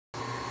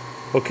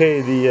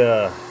Okay,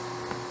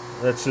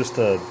 that's just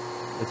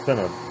it's been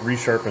a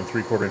resharpened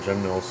 3/4 inch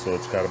end mill, so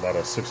it's got about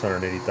a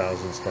 680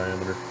 thousandths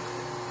diameter.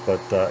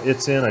 But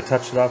it's in. I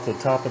touched it off to the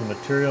top of the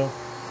material.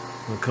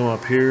 I'm going to come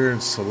up here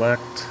and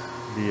select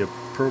the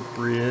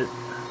appropriate.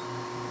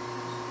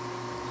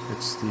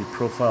 It's the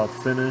profile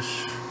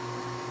finish.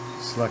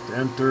 Select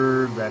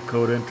enter. That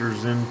code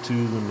enters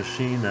into the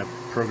machine. That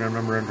program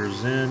number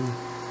enters in.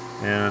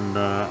 And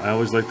I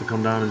always like to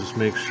come down and just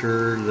make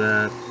sure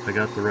that I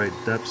got the right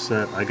depth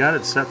set. I got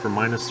it set for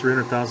minus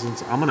 300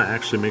 thousandths. I'm going to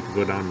actually make it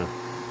go down to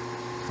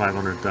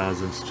 500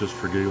 thousandths just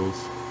for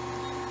giggles.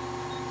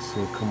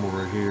 So come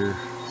over here,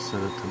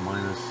 set it to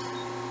minus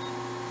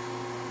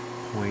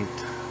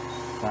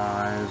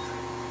 0.5,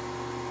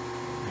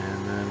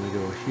 and then we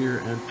go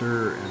here,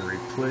 enter, and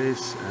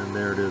replace, and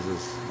there it is,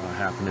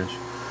 half an inch.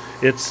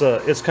 It's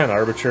kind of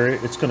arbitrary.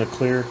 It's going to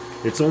clear.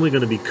 It's only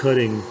going to be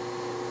cutting.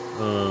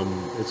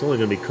 It's only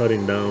going to be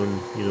cutting down,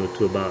 you know,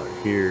 to about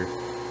here.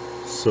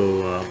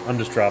 So I'm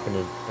just dropping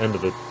the end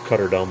of the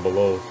cutter down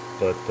below.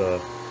 But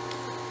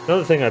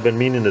another thing I've been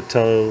meaning to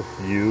tell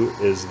you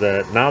is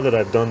that now that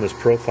I've done this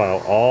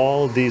profile,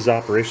 all of these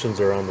operations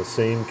are on the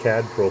same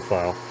CAD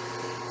profile.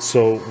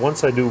 So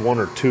once I do one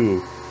or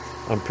two,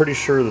 I'm pretty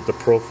sure that the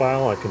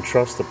profile, I can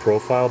trust the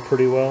profile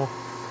pretty well.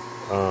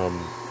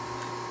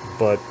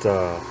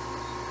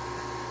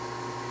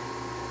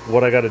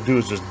 What I got to do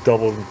is just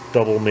double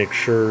make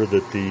sure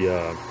that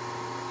the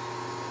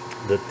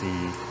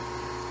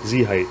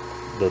Z height,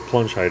 the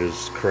plunge height,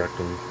 is correct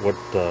and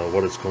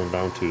what it's going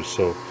down to.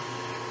 So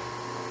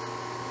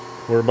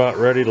we're about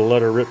ready to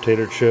let our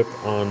rotator chip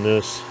on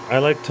this. I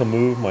like to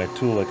move my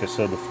tool, like I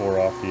said before,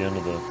 off the end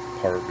of the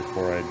part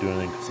before I do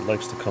anything, because it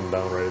likes to come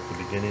down right at the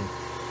beginning.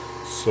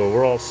 So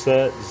we're all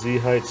set. Z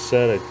height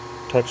set. I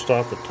touched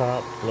off the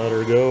top, let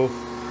her go,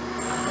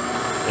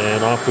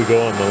 and off we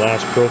go on the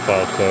last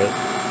profile cut.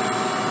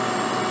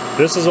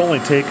 This has only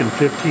taken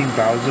 15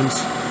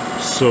 thousandths,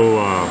 so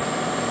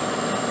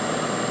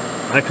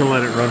I can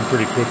let it run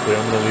pretty quickly.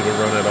 I'm going to leave it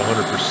run at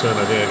 100%.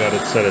 I think I got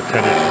it set at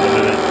 10 inches a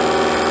minute.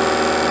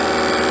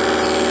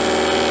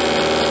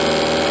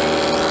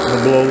 I'm going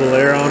to blow a little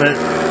air on it,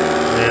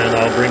 and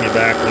I'll bring you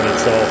back when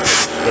it's all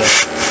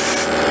finished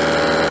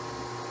up.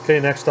 Okay,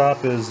 next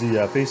stop is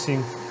the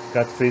facing.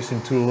 Got the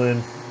facing tool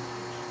in,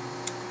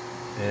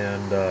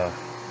 and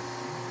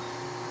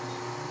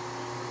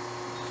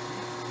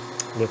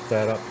lift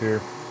that up here.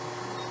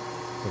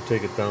 We'll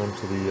take it down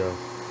to the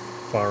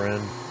far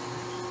end.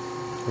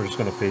 We're just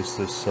going to face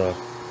this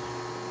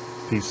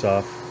piece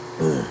off.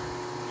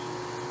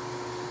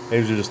 I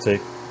usually just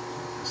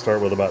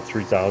start with about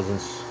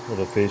 3/1000ths of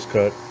a face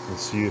cut and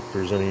see if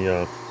there's any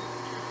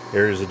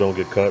areas that don't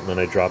get cut, and then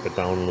I drop it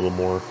down a little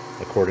more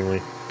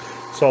accordingly.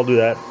 So I'll do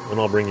that, and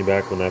I'll bring you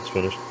back when that's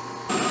finished.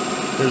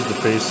 Here's the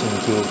facing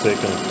tool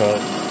taking a cut.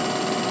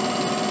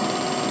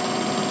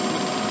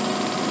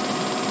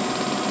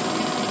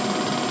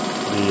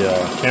 The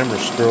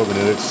camera's strobing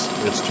it.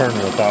 It's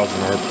turning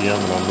 1,000 RPM,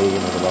 and I'm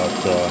moving at about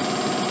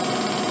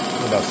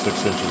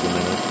 6 inches a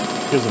minute.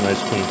 Gives a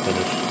nice clean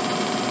finish.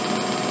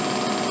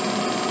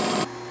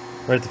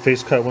 Right, the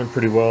face cut went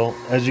pretty well.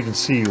 As you can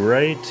see,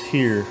 right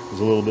here is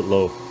a little bit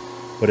low,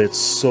 but it's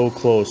so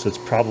close. It's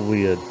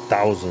probably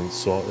 1,000th,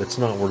 so it's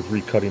not worth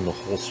recutting the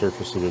whole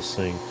surface of this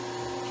thing.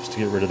 Just to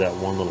get rid of that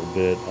one little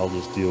bit, I'll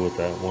just deal with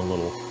that one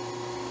little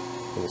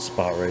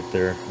spot right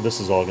there. This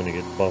is all going to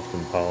get buffed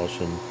and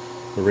polished, and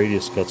the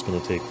radius cut's going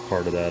to take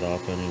part of that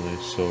off anyway.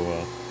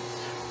 So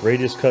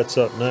radius cut's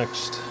up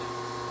next.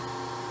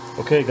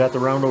 Okay, got the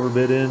roundover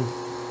bit in.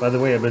 By the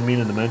way, I've been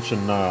meaning to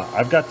mention,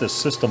 I've got this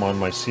system on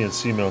my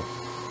CNC mill.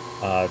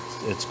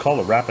 It's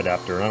called a wrap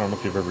adapter. I don't know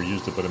if you've ever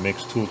used it, but it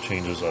makes tool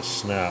changes a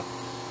snap.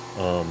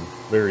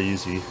 Very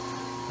easy.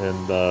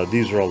 And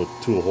these are all the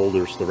tool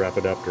holders, the wrap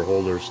adapter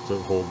holders to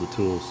hold the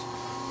tools.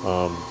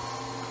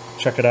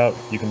 Check it out.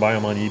 You can buy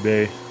them on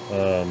eBay.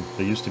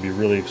 They used to be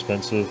really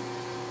expensive.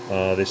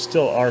 They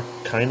still are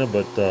kind of,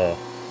 but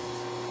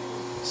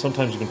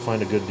sometimes you can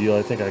find a good deal.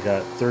 I think I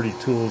got 30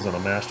 tools and a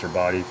master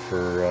body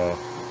for,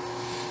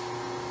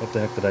 what the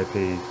heck did I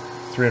pay?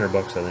 300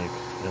 bucks, I think.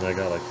 And I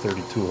got like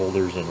 30 tool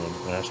holders and a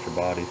master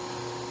body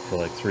for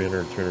like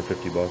 300,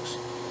 350 bucks.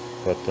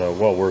 But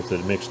well worth it.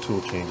 It makes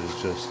tool changes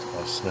just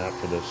a snap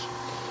for this.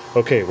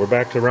 Okay, we're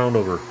back to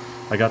roundover.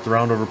 I got the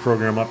roundover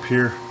program up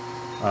here.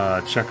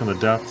 Checking the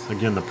depth.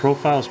 Again, the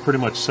profile is pretty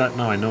much set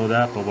now, I know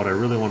that, but what I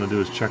really want to do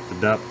is check the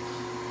depth.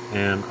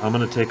 And I'm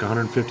going to take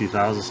 150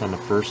 thousandths on the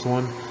first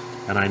one,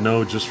 and I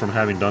know just from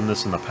having done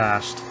this in the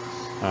past,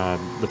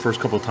 the first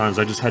couple of times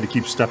I just had to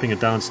keep stepping it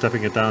down,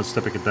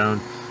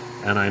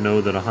 and I know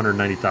that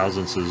 190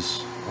 thousandths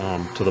is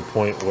to the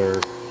point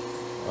where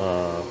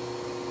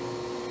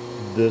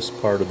this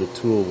part of the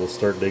tool will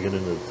start digging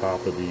into the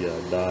top of the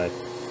die.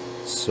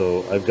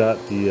 So I've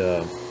got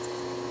the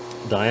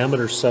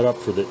diameter set up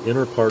for the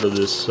inner part of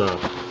this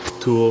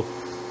tool.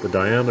 The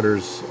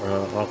diameter's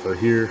off of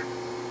here,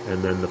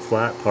 and then the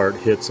flat part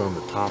hits on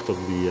the top of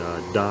the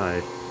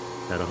die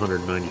at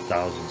 190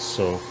 thousandths.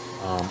 So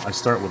I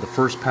start with the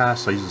first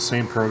pass. I use the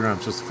same program,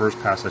 it's just the first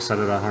pass. I set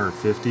it at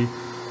 150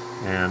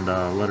 and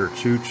let her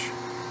chooch.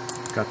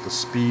 Got the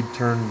speed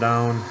turned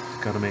down.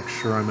 Got to make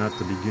sure I'm at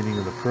the beginning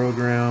of the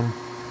program,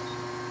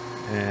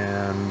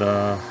 and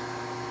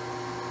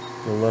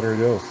we'll let her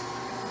go.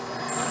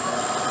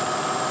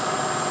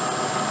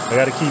 I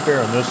got to keep air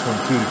on this one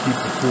too to keep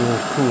the pool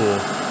cool.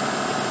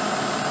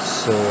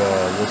 So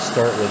we'll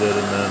start with it,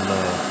 and then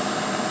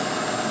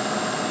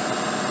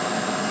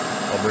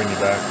I'll bring you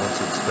back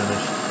once it's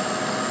finished.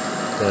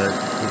 But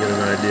you get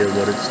an idea of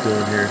what it's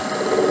doing here.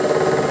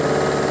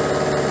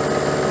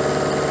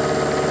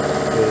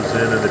 Goes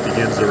in and it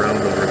begins the round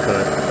over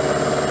cut.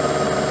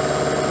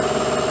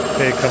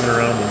 Okay, coming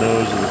around the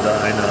nose of the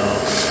die now.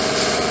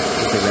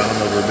 With the round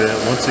over bit.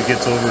 Once it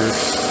gets over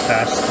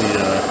past the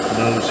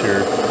nose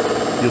here,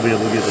 you'll be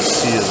able to get to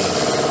see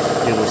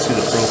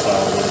the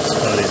profile that it's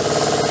cutting.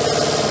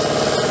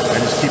 I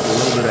just keep a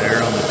little bit of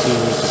air on the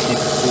tool to keep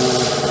it cool.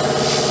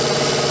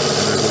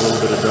 And there's a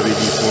little bit of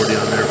WD-40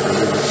 on there for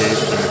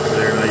lubrication.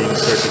 There now you can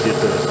start to get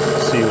to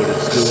see what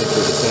it's doing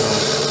for the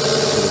cutoff,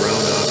 for the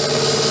round off.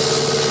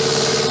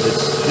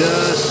 It's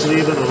just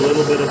leaving a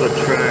little bit of a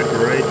track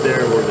right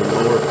there where the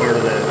lower part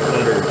of that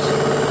cutter's.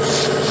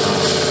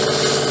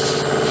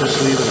 Just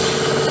leaving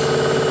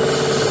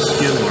a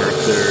skin mark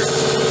there.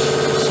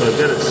 So I've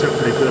got it set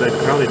pretty good. I'd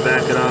probably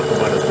back it off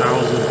about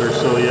 1,000th or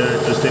so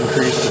yet. Just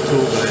increase the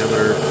tool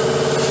diameter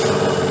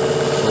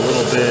a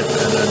little bit,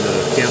 and then the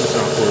cam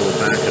software will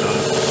back it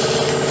off.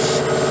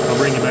 I'll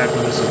bring you back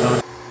when this is done.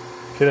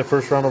 Okay, that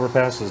first round over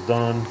pass is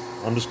done.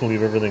 I'm just going to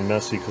leave everything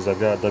messy because I've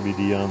got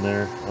WD on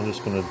there. I'm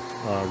just going to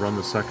run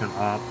the second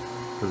op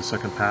for the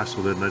second pass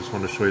with it, and I just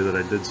want to show you that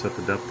I did set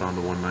the depth down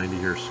to 190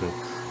 here. So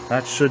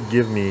that should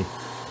give me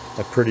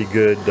a pretty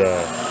good,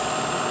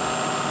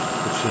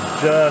 it should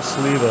just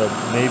leave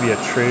maybe a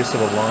trace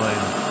of a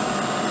line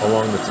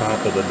along the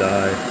top of the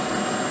die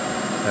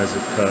as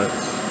it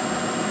cuts.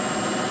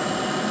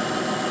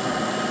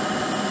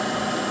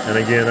 And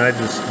again, I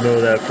just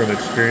know that from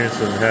experience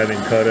and having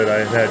cut it.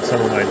 I've had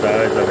some of my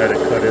dies, I've had it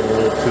cut in a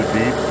little too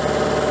deep,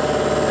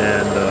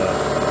 and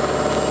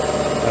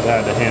I've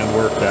had to hand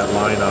work that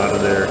line out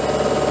of there.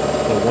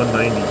 So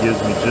 190 gives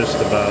me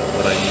just about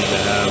what I need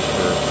to have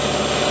for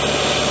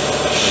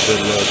a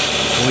good look.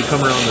 When we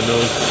come around the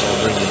nose,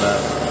 I'll bring you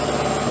back.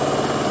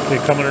 Okay,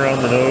 coming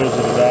around the nose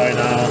of the die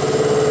now,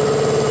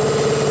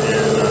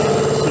 and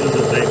as soon as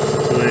it makes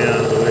its way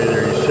out of the way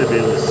there, you should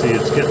be able to see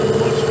it's getting a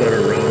much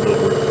better round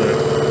over effect.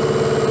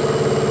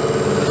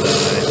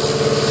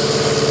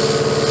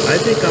 I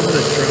think I'm going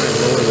to try and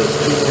lower this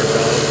 2 more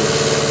thousand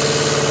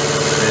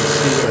and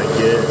see what I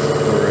get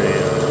for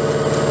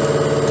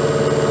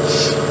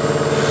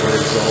a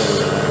result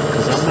of that.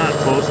 Because I'm not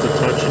close to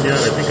touching yet.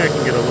 I think I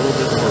can get a little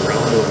bit more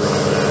round over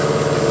on that.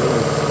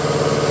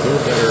 A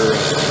little better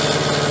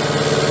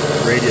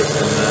radius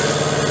on that.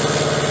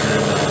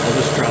 And I'll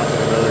just drop it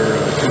another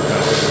 2,000.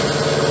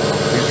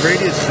 These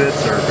radius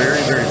bits are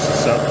very, very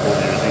susceptible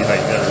to your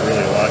Z-height. You got to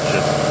really watch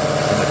it.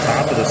 And the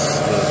top of the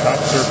top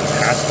surface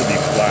has to be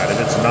flat. If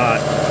it's not,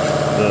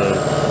 the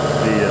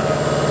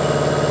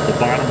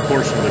bottom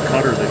portion of the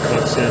cutter that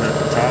cuts in at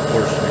the top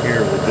portion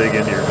here will dig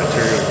into your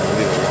material and will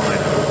leave a line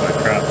and look like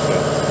crap. So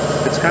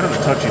it's kind of a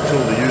touchy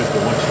tool to use,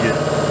 but once you get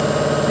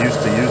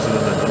used to using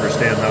them and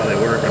understand how they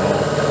work and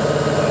all,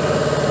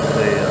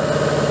 they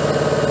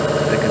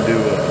can do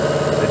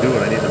they do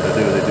what I need them to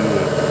do. They do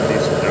a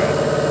decent job.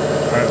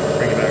 All right,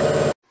 bring it back.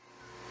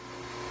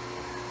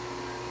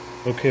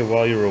 Okay,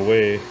 while you were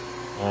away,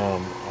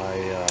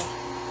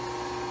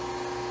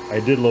 I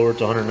did lower it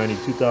to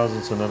 192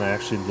 thousandths, and then I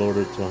actually lowered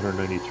it to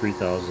 193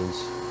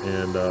 thousandths.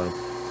 And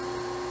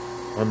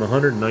on the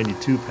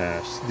 192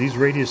 pass, these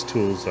radius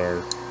tools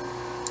are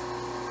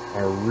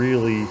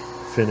really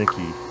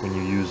finicky when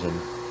you use them.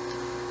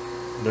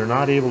 They're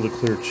not able to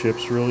clear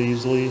chips really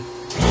easily.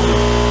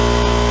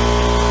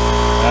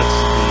 That's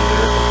the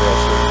air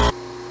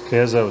compressor. Okay,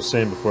 as I was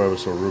saying before I was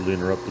so rudely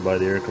interrupted by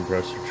the air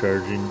compressor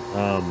charging,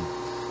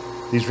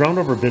 these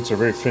roundover bits are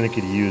very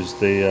finicky to use.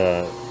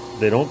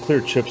 They don't clear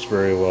chips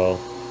very well,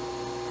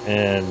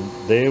 and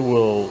they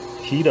will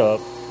heat up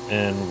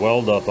and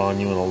weld up on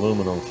you in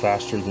aluminum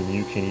faster than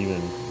you can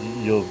even.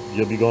 You'll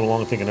be going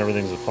along thinking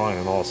everything's fine,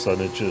 and all of a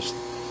sudden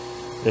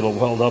it'll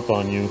weld up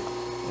on you,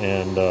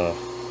 and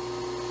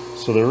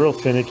so they're real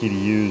finicky to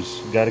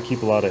use. You got to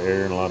keep a lot of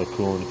air and a lot of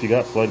coolant. If you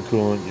got flood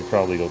coolant, you're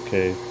probably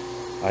okay.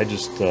 I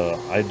just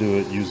I do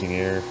it using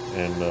air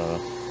and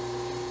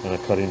a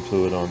cutting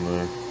fluid on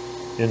there.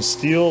 In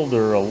steel,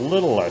 they're a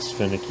little less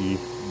finicky,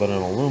 but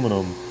in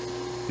aluminum,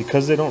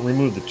 because they don't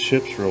remove the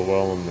chips real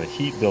well and the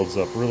heat builds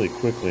up really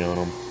quickly on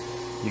them,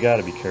 you got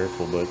to be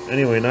careful. But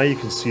anyway, now you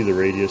can see the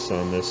radius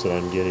on this that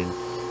I'm getting,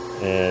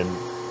 and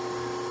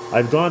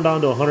I've gone down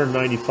to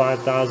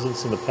 195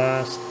 thousandths in the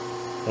past,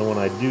 and when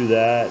I do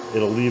that,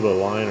 it'll leave a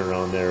line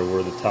around there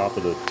where the top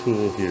of the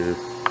tool here,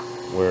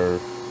 where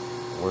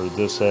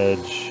this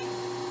edge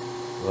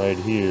right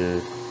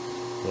here,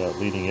 that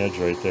leading edge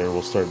right there,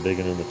 will start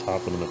digging in the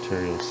top of the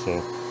material.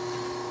 So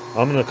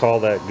I'm going to call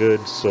that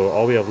good. So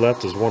all we have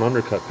left is one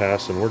undercut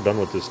pass and we're done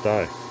with this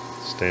die.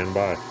 Stand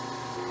by.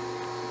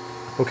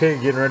 Okay,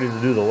 getting ready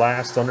to do the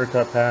last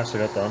undercut pass. I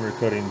got the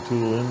undercutting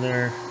tool in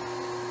there.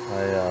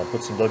 I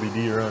put some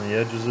WD around the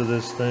edges of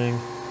this thing,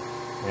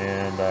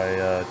 and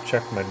I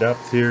checked my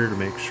depth here to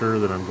make sure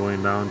that I'm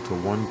going down to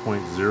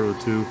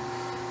 1.02.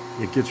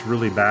 It gets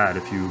really bad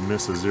if you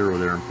miss a zero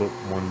there and put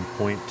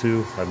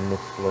 1.2. I've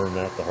learned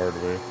that the hard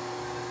way.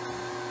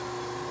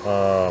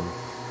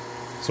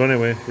 So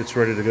anyway, it's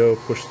ready to go.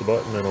 Push the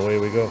button and away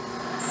we go.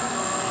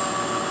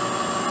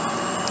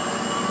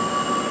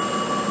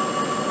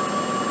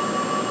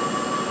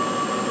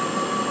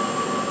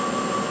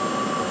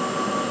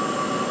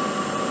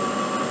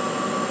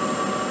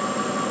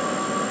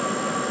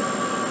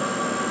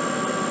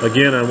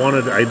 Again,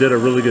 I did a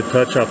really good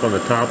touch up on the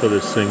top of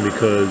this thing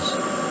because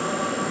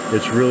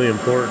it's really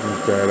important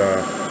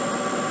that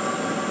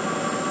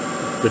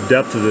the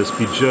depth of this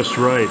be just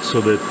right so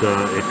that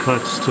it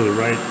cuts to the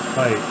right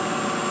height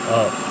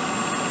up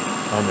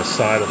on the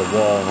side of the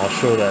wall, and I'll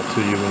show that to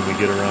you when we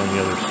get around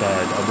the other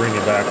side. I'll bring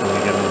you back when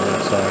we get on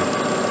that side.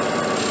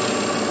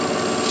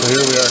 So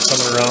here we are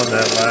coming around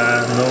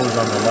that nose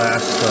on the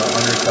last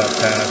undercut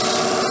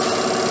pass.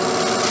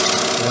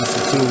 Once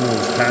the tool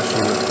moves past you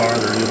a bit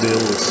farther, you'll be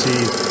able to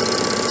see.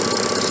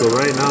 So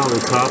right now,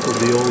 the top of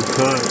the old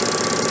cut,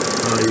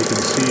 you can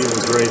see it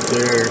was right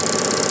there.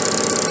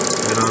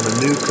 And on the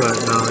new cut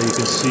now, you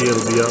can see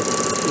it'll be up.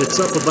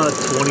 It's up about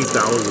 20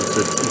 thousandths.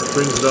 It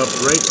brings it up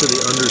right to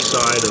the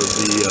underside of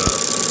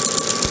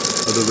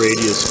the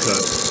radius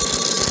cut.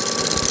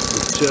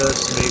 It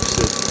just makes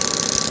it.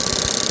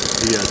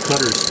 The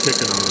cutter's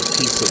picking on a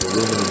piece of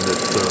aluminum that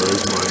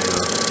is my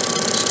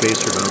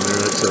spacer down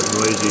there. That's a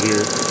noise you hear.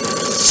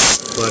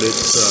 But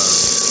it's,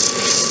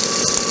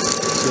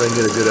 so I can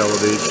get a good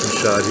elevation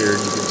shot here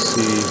and you can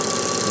see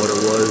what it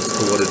was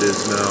to what it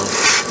is now.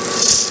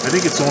 I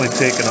think it's only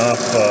taken off,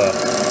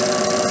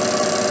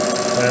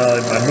 well,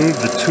 I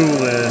moved the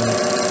tool in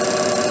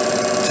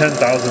 10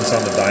 thousandths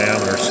on the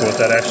diameter, so what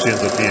that actually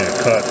ends up being a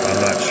cut,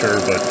 I'm not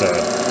sure, but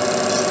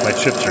my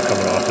chips are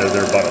coming off there.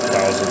 They're about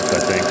 1,000th,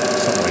 I think,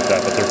 something like that,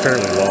 but they're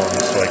fairly long,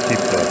 so I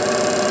keep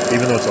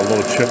even though it's a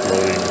low chip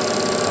loading,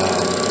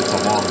 it's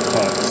a long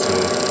cut, so.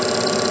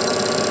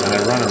 And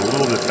I run it a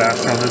little bit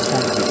faster on this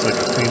one because it's like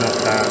a cleanup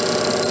pass,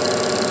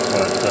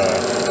 but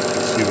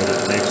let's see what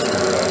it makes for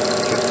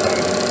chip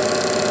cutting.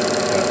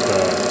 But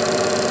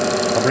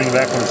I'll bring it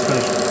back when it's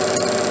finished.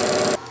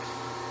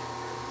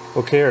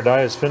 Okay, our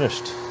die is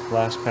finished.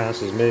 Last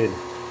pass is made.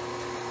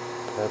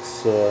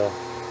 That's what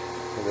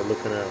we're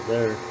looking at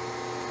there.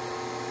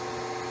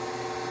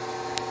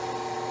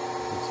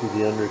 You see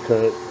the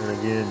undercut, and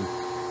again,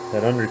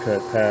 that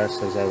undercut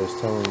pass, as I was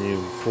telling you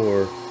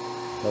before,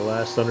 the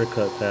last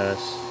undercut pass,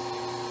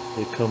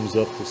 it comes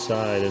up the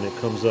side and it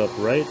comes up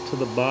right to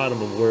the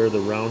bottom of where the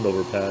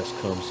roundover pass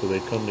comes, so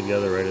they come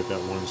together right at that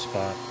one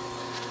spot.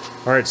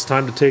 Alright, it's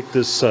time to take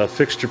this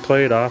fixture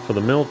plate off of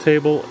the mill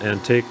table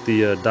and take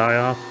the die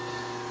off,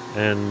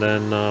 and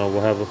then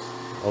we'll have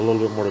a little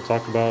bit more to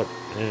talk about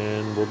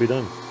and we'll be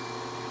done.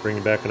 Bring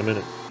you back in a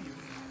minute.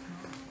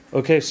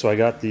 Okay, so I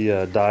got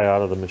the die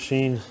out of the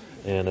machine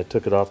and I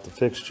took it off the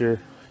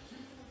fixture.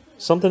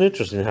 Something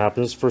interesting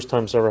happened. This is the first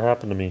time it's ever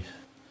happened to me.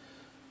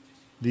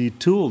 The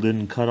tool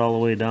didn't cut all the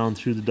way down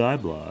through the die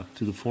block,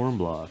 to the form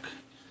block.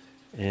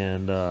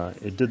 And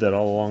it did that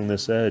all along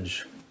this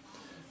edge.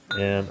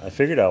 And I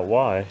figured out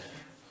why.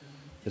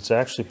 It's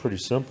actually pretty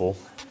simple.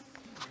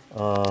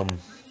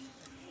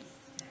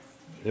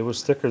 It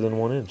was thicker than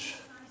 1 inch.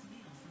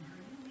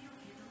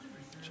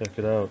 Check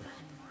it out.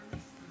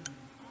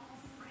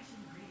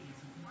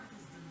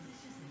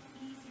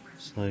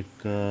 It's like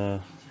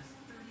 1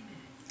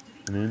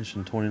 inch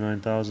and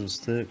 29 thousandths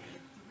thick.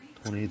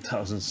 28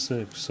 thousandths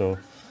thick. So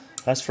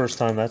that's the first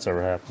time that's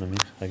ever happened to me.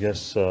 I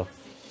guess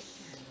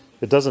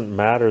it doesn't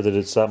matter that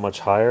it's that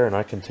much higher, and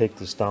I can take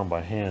this down by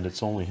hand.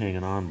 It's only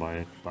hanging on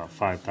by about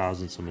 5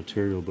 thousandths of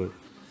material, but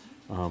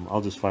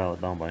I'll just file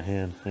it down by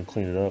hand and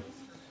clean it up.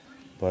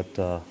 But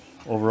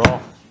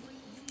overall,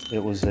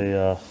 it was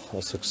a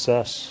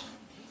success.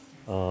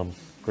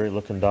 Great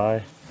looking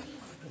die,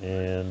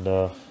 and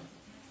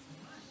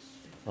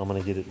I'm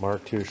going to get it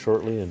marked here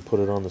shortly and put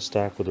it on the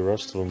stack with the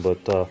rest of them.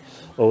 But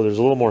oh, there's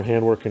a little more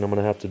hand working I'm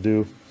going to have to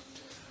do.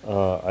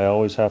 I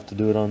always have to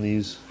do it on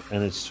these,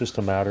 and it's just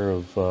a matter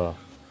of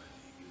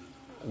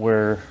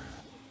where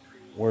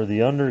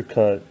the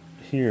undercut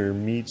here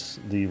meets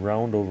the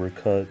roundover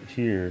cut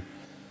here.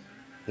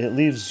 It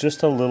leaves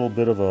just a little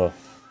bit of a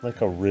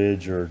like a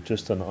ridge or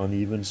just an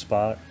uneven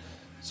spot.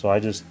 So I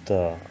just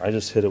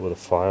hit it with a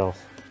file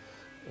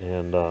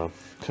and kind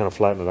of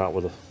flatten it out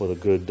with a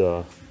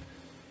good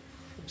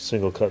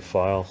single cut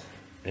file,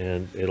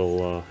 and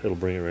it'll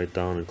bring it right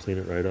down and clean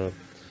it right up.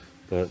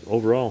 But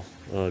overall,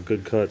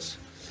 good cuts.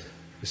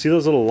 You see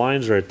those little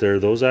lines right there?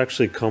 Those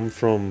actually come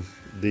from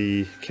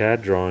the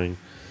CAD drawing.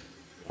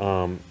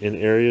 In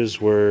areas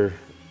where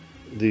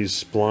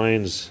these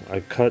splines,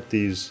 I cut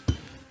these.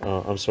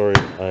 I'm sorry.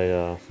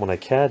 When I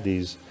CAD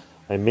these,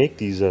 I make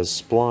these as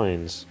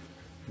splines,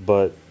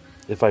 but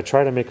if I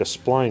try to make a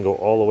spline go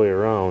all the way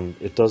around,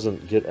 it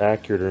doesn't get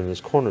accurate in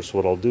this corner. So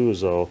what I'll do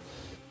is I'll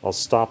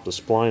stop the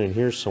spline in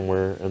here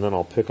somewhere, and then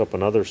I'll pick up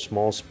another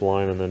small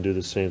spline and then do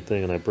the same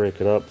thing, and I break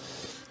it up.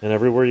 And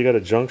everywhere you got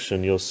a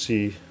junction, you'll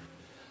see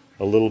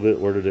a little bit,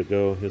 where did it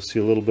go? You'll see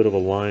a little bit of a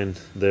line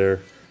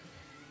there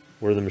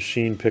where the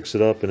machine picks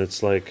it up, and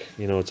it's like,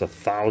 you know, it's a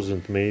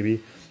thousandth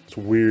maybe. It's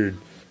weird,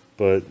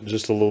 but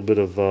just a little bit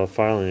of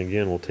filing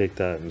again will take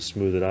that and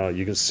smooth it out.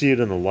 You can see it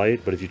in the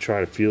light, but if you try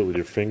to feel it with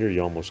your finger,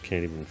 you almost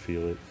can't even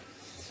feel it.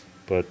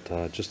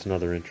 But just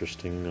another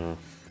interesting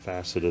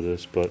facet of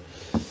this. But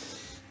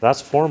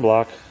that's a form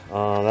block.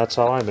 That's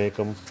how I make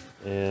them.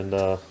 And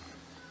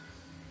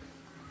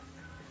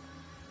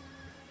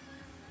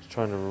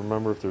trying to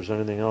remember if there's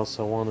anything else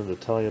I wanted to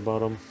tell you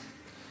about them.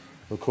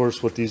 Of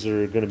course, what these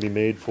are going to be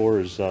made for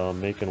is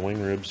making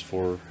wing ribs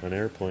for an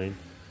airplane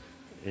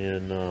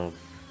in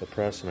the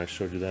press, and I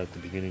showed you that at the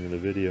beginning of the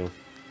video.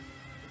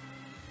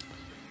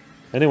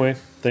 Anyway,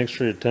 thanks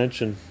for your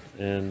attention,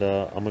 and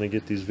I'm going to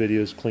get these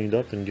videos cleaned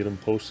up and get them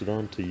posted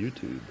onto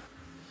YouTube.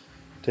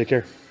 Take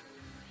care.